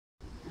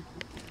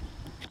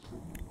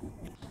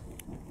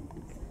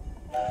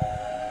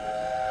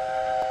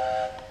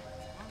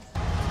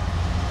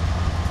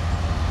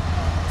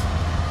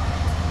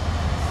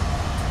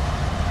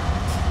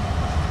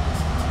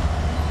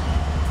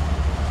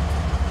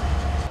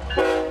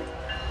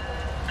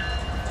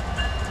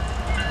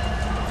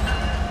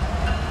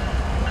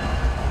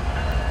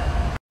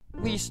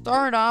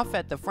start off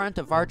at the front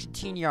of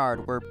Argentine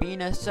Yard, where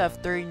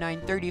BNSF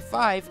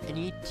 3935 and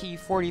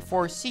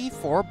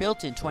ET44C4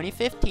 built in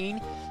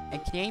 2015,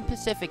 and Canadian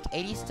Pacific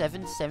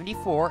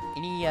 8774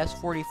 NES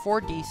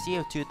 44DC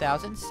of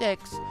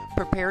 2006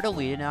 prepare to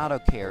lead an auto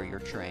carrier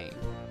train.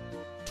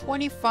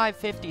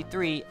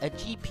 2553, a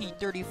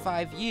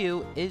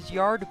GP35U, is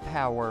yard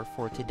power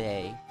for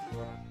today.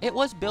 It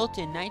was built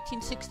in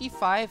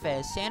 1965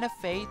 as Santa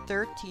Fe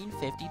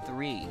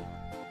 1353.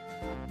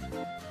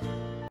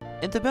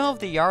 In the middle of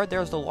the yard,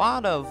 there's a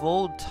lot of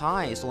old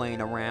ties laying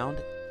around,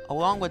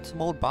 along with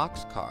some old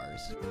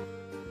boxcars.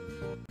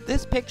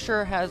 This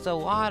picture has a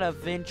lot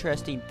of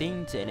interesting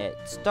things in it,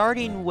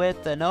 starting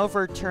with an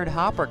overturned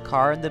hopper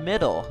car in the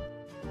middle.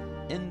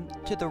 And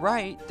to the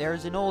right,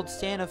 there's an old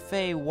Santa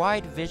Fe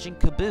wide vision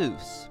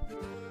caboose.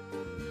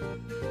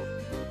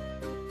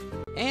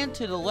 And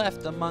to the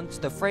left,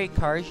 amongst the freight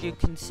cars, you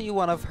can see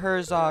one of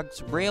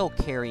Herzog's rail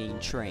carrying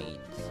trains.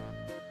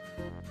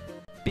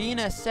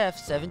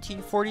 BNSF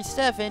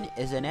 1747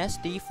 is an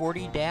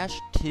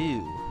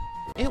SD40-2.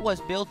 It was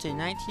built in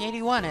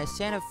 1981 as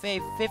Santa Fe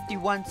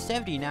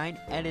 5179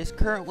 and is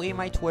currently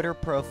my Twitter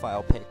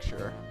profile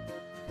picture.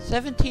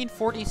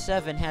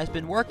 1747 has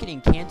been working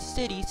in Kansas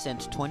City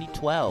since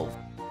 2012.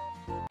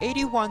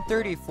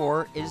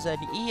 8134 is an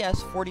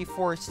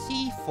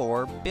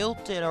ES44C4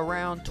 built in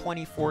around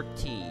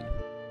 2014.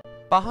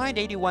 Behind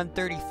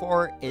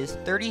 8134 is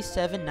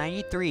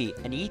 3793,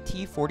 an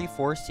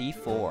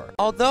ET44C4.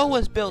 Although it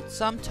was built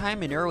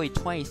sometime in early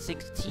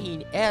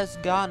 2016, it has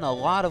gotten a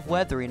lot of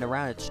weathering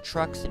around its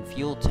trucks and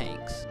fuel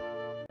tanks.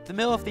 The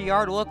middle of the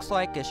yard looks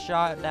like a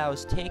shot that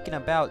was taken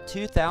about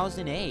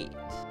 2008.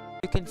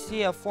 You can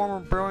see a former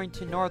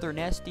Burlington Northern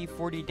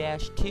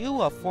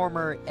SD40-2, a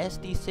former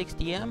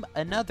SD60M,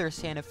 another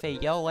Santa Fe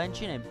yellow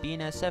engine, and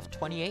BNSF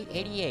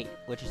 2888,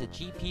 which is a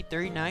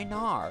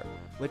GP39R,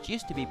 which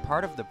used to be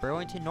part of the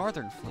Burlington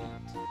Northern fleet.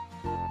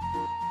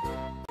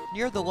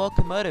 Near the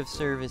locomotive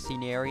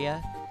servicing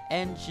area,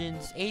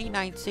 engines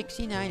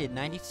 8969 and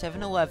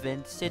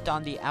 9711 sit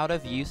on the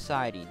out-of-use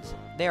sidings.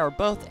 They are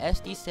both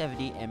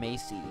SD70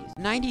 MACs.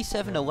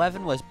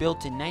 9711 was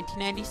built in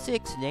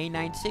 1996 and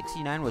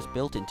 8969 was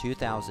built in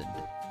 2000.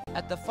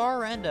 At the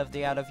far end of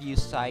the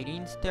out-of-use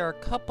sidings, there are a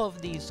couple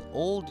of these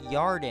old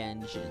yard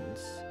engines.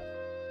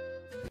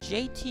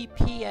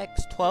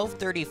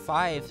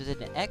 JTPX1235 is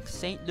an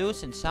ex-St.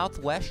 Louis and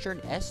Southwestern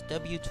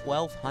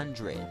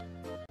SW1200.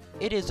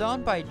 It is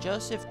owned by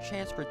Joseph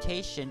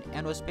Transportation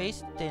and was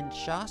based in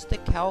Shasta,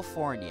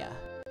 California.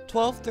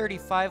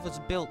 1235 was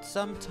built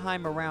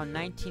sometime around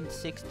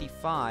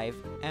 1965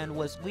 and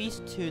was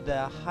leased to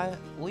the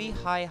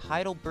Lehigh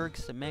Heidelberg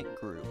Cement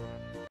Group.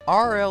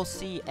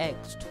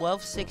 RLCX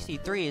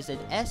 1263 is an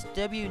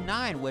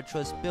SW9 which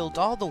was built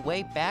all the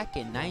way back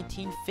in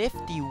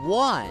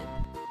 1951.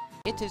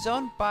 It is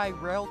owned by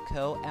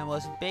Railco and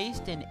was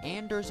based in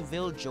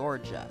Andersville,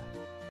 Georgia.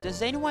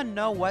 Does anyone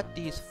know what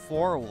these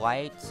four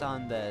lights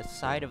on the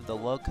side of the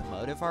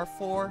locomotive are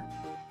for?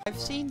 I've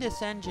seen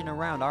this engine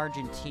around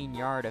Argentine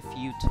Yard a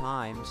few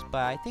times,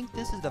 but I think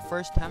this is the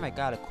first time I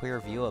got a clear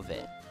view of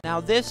it. Now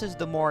this is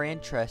the more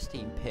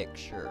interesting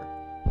picture.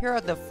 Here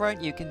at the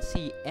front you can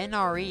see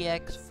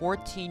NREX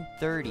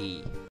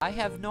 1430. I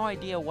have no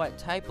idea what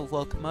type of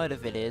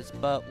locomotive it is,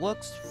 but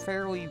looks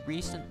fairly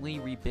recently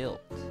rebuilt.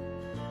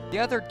 The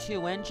other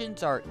two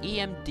engines are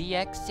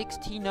EMDX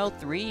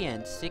 1603 and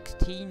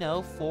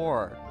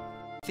 1604.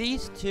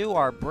 These two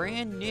are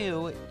brand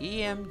new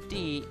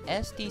EMD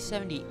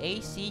SD70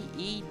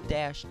 ACE-T4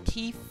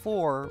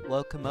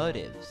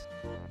 locomotives.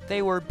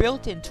 They were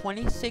built in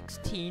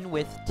 2016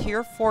 with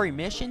Tier 4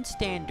 emission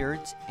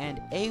standards and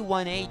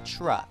A1A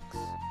trucks.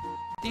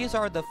 These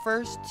are the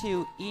first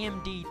two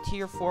EMD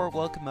Tier 4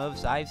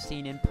 locomotives I've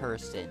seen in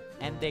person,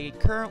 and they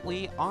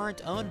currently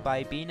aren't owned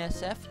by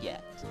BNSF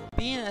yet.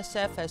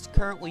 BNSF has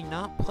currently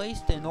not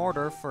placed an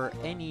order for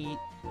any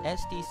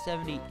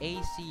SD70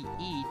 ACE-T4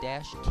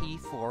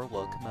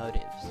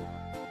 locomotives.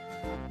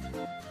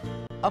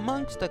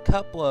 Amongst a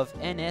couple of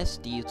NS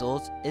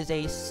diesels is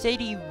a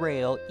City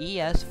Rail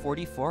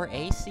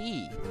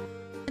ES44AC.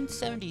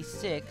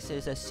 76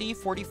 is a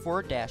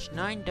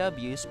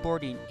C44-9W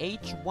sporting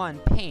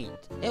H1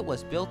 paint. It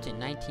was built in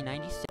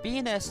 1996.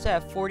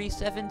 BNSF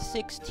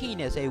 4716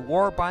 is a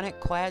warbonnet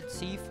clad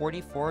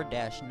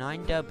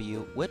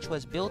C44-9W which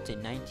was built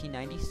in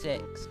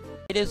 1996.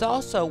 It is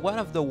also one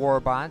of the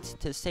warbonnets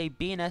to say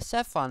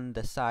BNSF on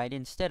the side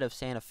instead of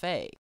Santa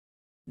Fe.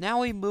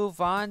 Now we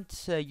move on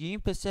to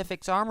Union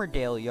Pacific's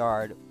Armourdale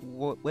Yard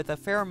with a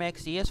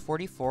Ferromex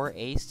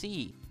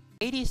ES44AC.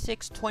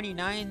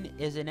 8629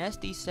 is an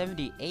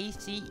SD70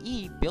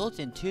 ACE built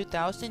in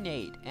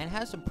 2008 and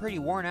has some pretty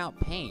worn out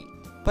paint,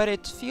 but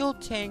its fuel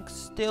tanks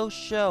still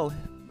show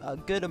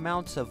good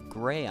amounts of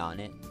gray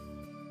on it.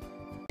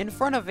 In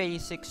front of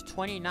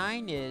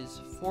 8629 is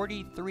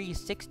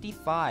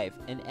 4365,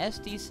 an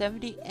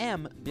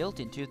SD70M built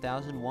in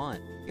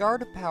 2001.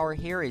 Yard power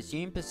here is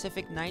Union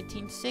Pacific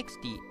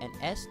 1960, an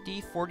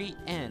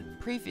SD40N,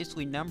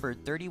 previously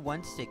numbered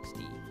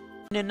 3160.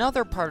 In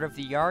another part of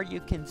the yard, you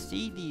can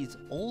see these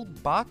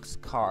old box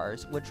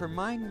cars, which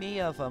remind me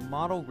of a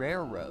model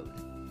railroad.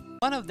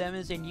 One of them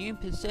is in Union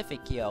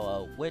Pacific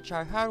yellow, which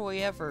I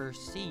hardly ever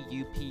see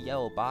UP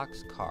yellow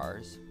box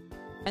cars.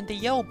 And the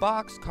yellow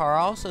box car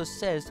also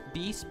says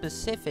Be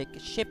Specific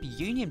Ship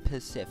Union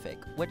Pacific,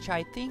 which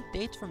I think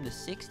dates from the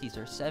 60s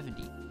or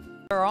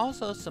 70s. There are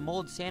also some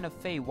old Santa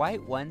Fe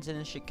white ones and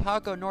a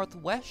Chicago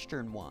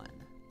Northwestern one.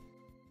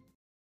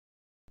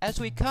 As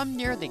we come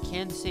near the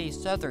Kansas City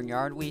Southern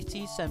Yard, we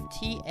see some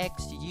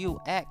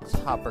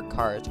TXUX hopper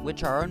cars,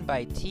 which are owned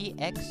by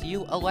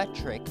TXU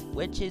Electric,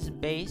 which is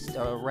based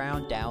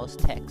around Dallas,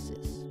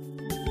 Texas.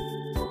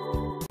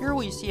 Here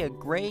we see a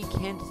gray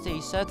Kansas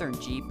City Southern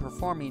Jeep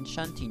performing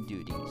shunting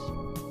duties.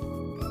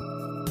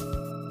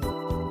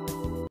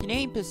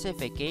 Canadian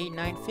Pacific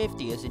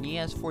 8950 is an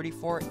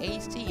ES44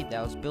 AC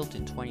that was built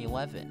in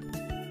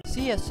 2011.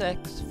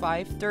 CSX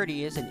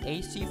 530 is an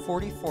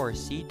AC44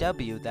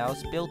 CW that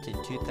was built in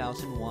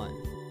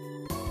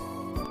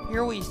 2001.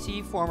 Here we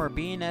see former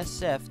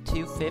BNSF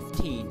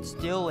 215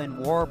 still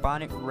in war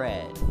bonnet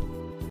red.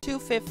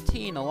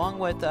 215 along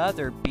with the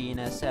other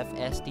BNSF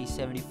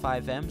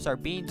SD75Ms are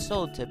being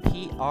sold to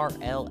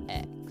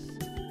PRLX.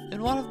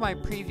 In one of my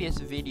previous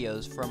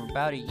videos from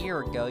about a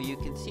year ago, you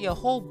can see a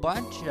whole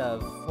bunch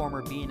of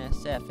former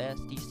BNSF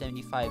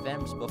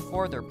SD75Ms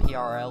before their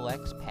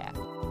PRLX pack.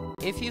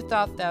 If you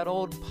thought that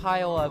old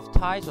pile of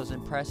ties was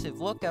impressive,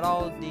 look at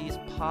all of these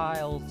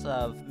piles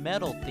of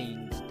metal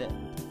things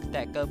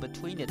that go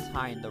between the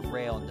tie and the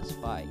rail in this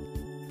fight.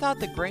 I thought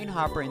the grain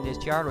hopper in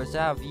this yard was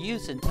out of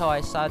use until I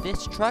saw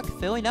this truck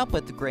filling up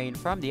with the grain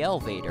from the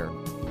elevator.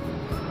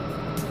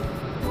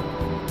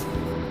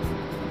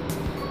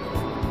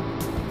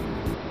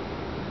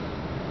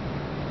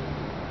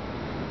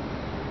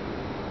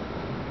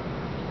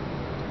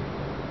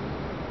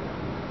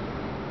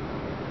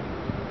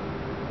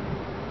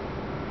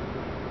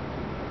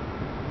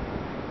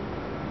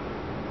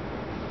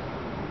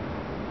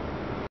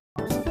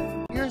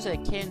 Here's a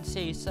Kansas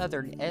City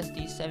Southern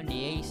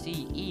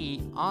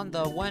SD70ACE on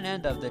the one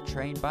end of the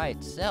train by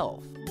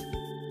itself.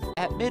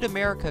 At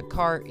Mid-America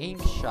Car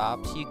Inc.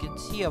 shops, you can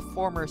see a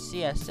former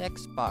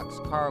CSX box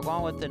car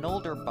along with an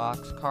older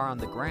box car on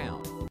the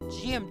ground.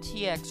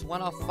 GMTX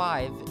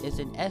 105 is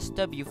an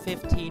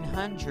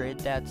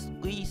SW1500 that's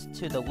leased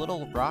to the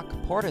Little Rock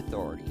Port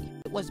Authority.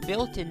 It was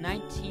built in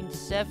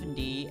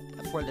 1970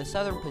 for the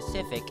Southern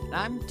Pacific, and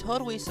I'm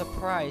totally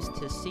surprised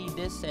to see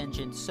this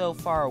engine so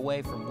far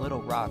away from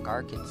Little Rock,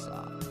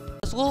 Arkansas.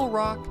 Does Little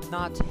Rock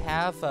not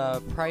have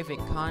a private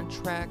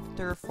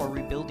contractor for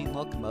rebuilding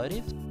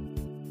locomotives?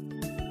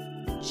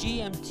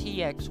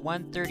 GMTX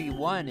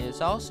 131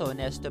 is also an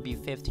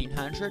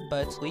SW1500,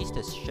 but it's leased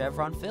to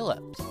Chevron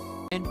Phillips.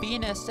 And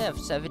BNSF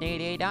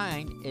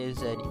 7889 is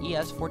an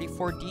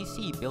ES44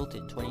 DC built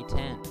in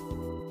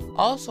 2010.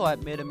 Also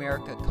at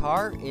Mid-America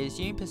Car is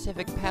Union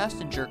Pacific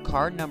passenger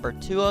car number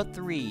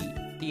 203,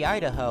 the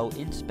Idaho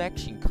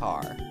inspection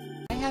car.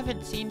 I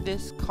haven't seen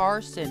this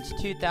car since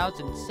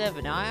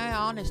 2007. I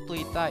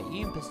honestly thought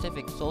Union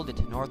Pacific sold it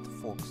to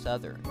Norfolk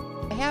Southern.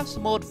 I have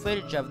some old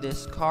footage of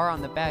this car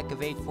on the back of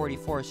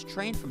 844's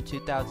train from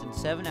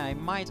 2007, and I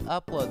might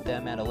upload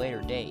them at a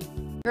later date.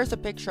 Here's a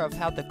picture of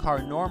how the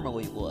car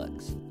normally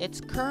looks.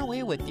 It's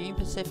currently with Union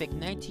Pacific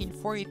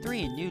 1943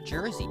 in New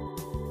Jersey.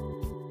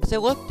 As I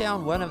look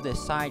down one of the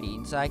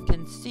sidings, I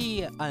can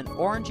see an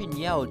orange and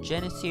yellow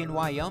Genesee and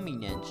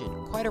Wyoming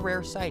engine, quite a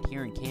rare sight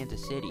here in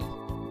Kansas City.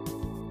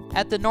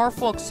 At the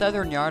Norfolk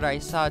Southern Yard, I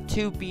saw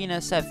two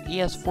BNSF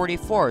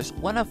ES44s,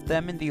 one of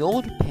them in the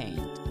old paint.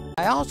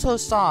 I also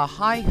saw a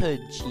high hood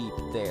Jeep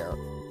there.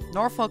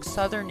 Norfolk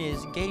Southern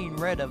is getting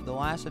rid of the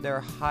last of their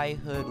high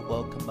hood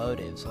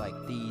locomotives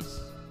like these.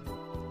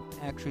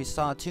 I actually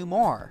saw two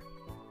more.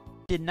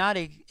 Did not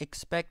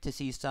expect to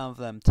see some of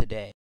them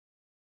today.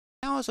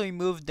 Now as we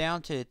move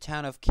down to the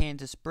town of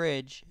Kansas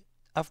Bridge,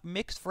 a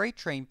mixed freight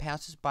train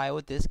passes by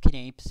with this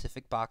Canadian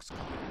Pacific boxcar.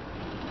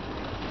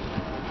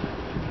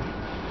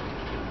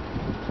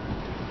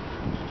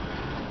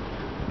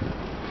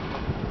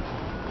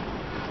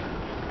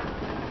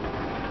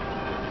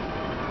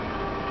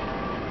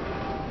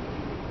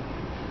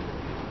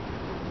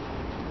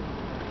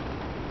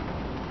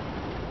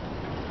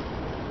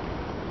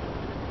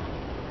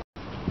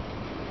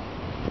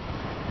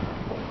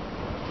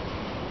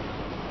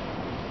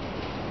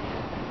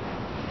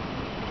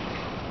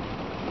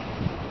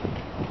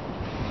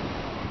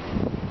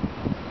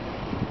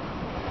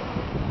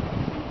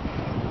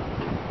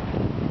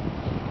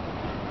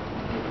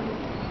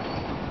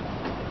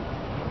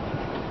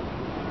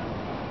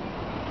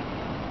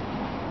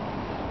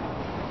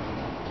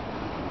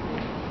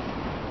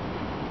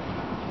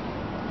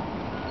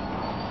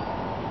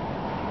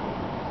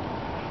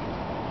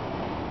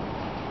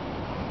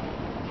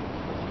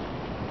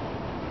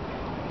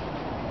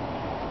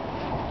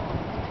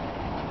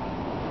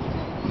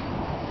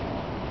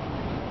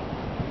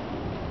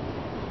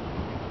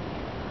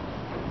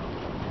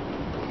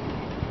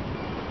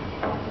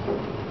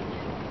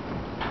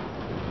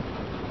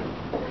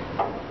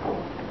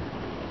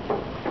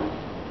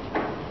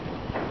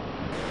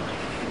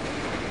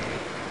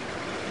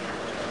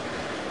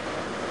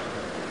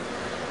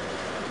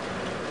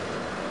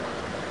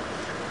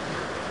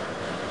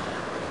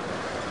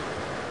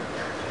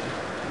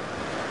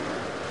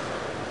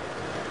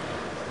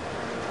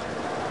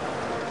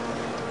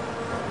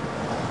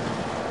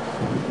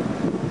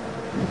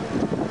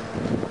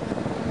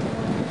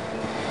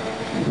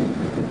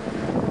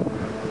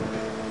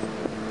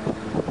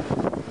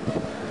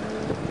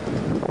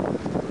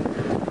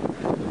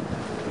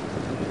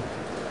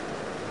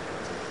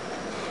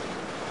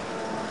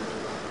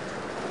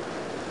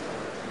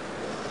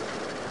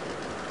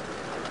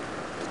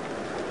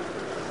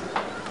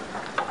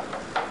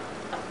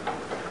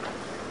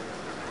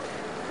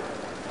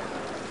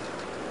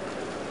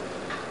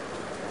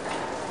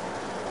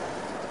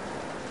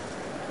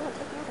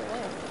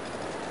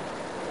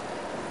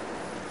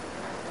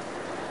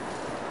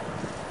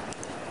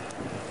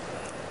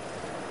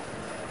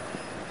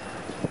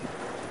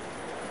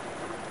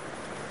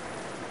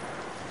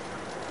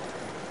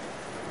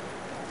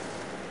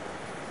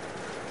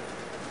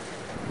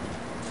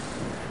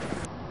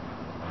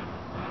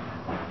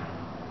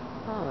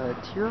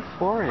 Figure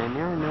 4 and a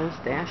narrow-nose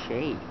Dash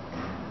 8.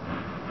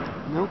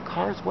 No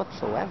cars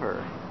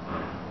whatsoever.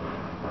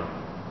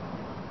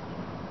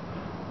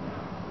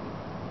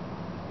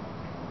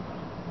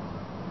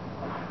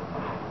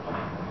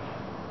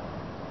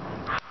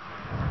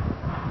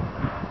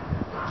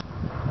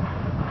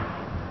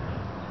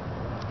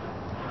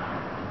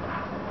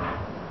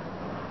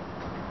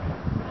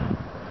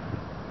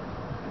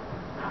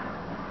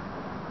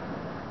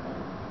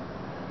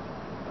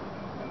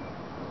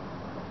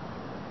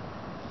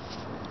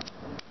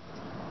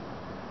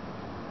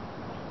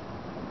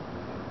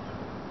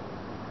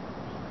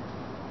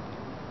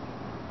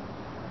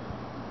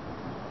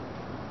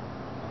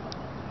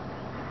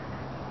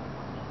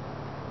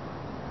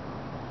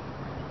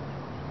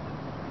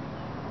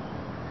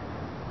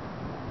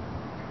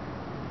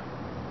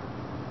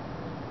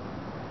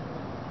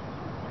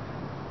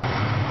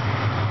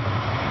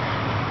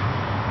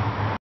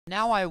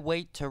 Now I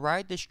wait to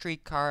ride the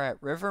streetcar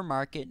at River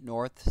Market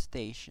North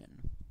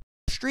Station.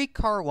 The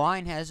streetcar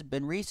line has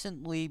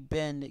recently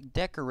been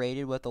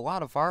decorated with a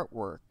lot of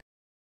artwork.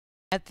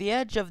 At the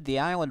edge of the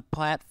island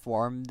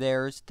platform,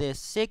 there's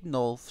this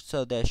signal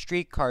so the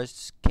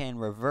streetcars can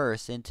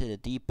reverse into the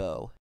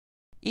depot.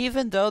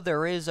 Even though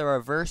there is a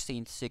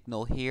reversing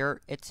signal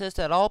here, it says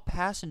that all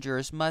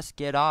passengers must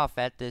get off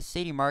at the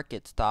city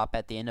market stop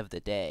at the end of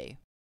the day.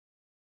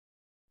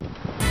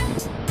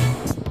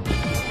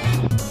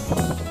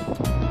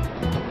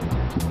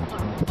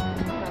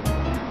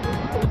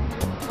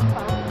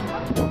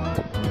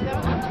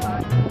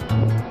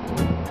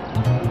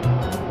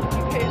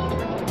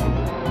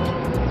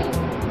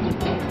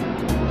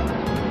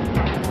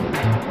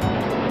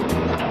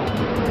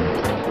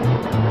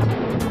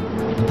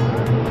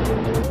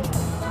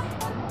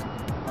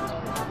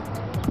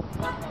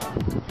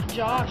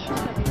 Josh,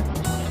 sent me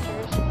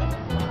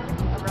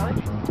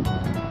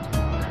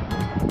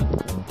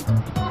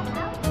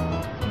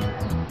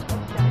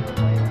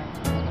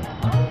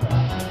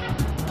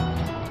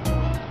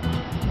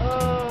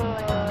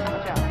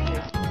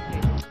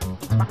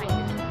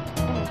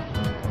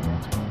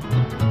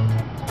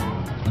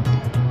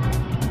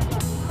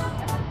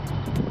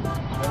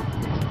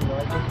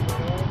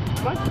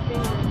a bunch of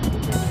pictures.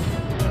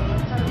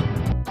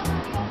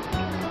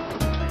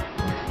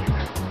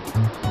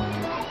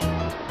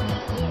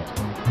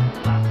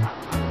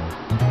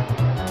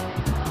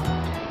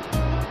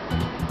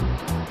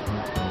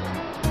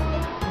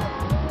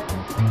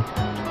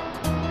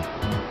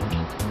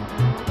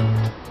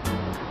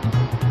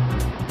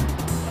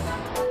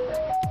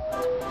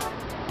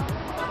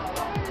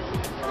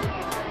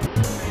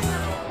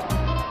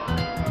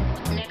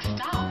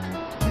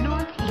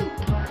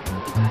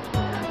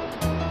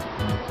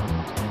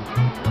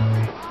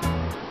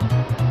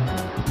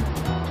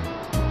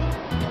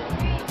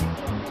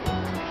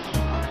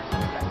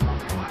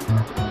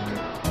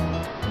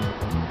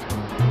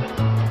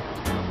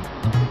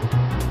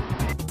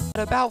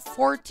 At about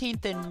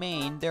 14th and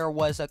Main, there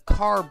was a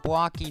car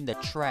blocking the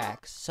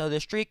tracks, so the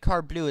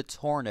streetcar blew its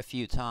horn a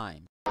few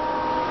times.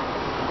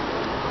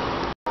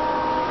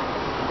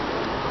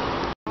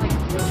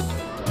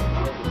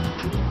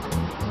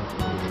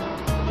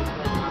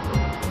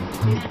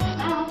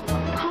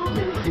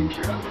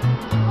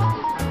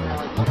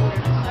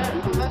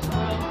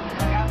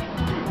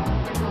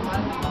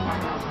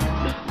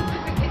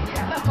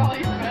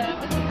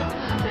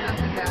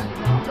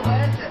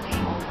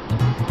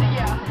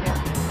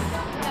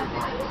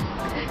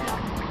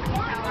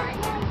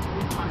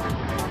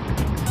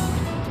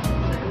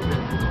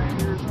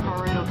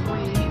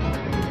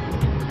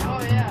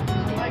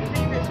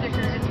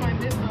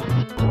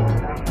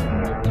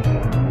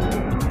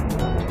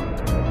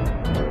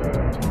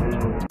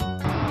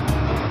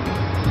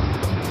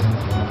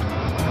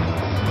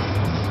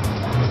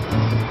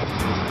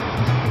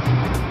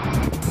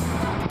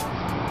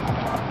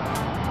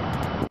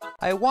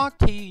 I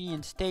walked to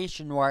Union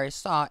Station where I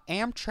saw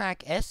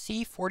Amtrak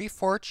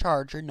SC-44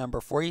 Charger number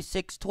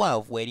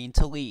 4612 waiting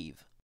to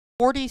leave.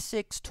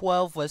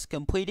 4612 was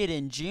completed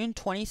in June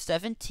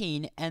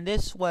 2017, and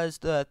this was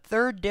the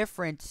third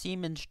different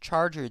Siemens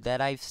Charger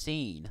that I've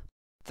seen.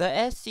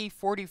 The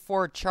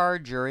SC-44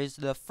 Charger is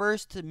the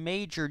first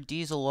major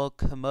diesel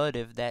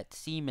locomotive that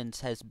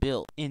Siemens has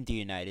built in the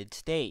United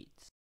States.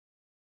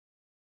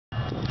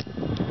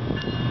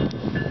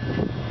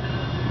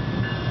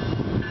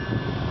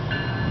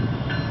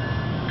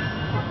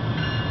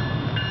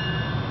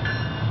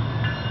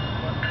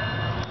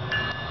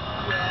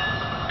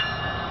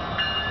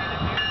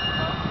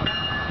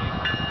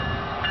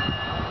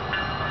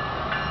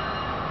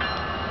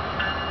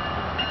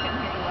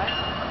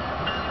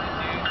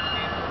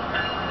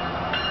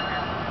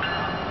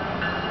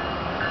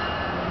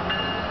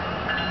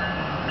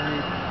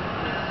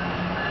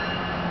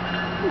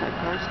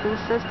 Still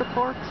says the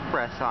Port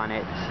Express on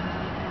it.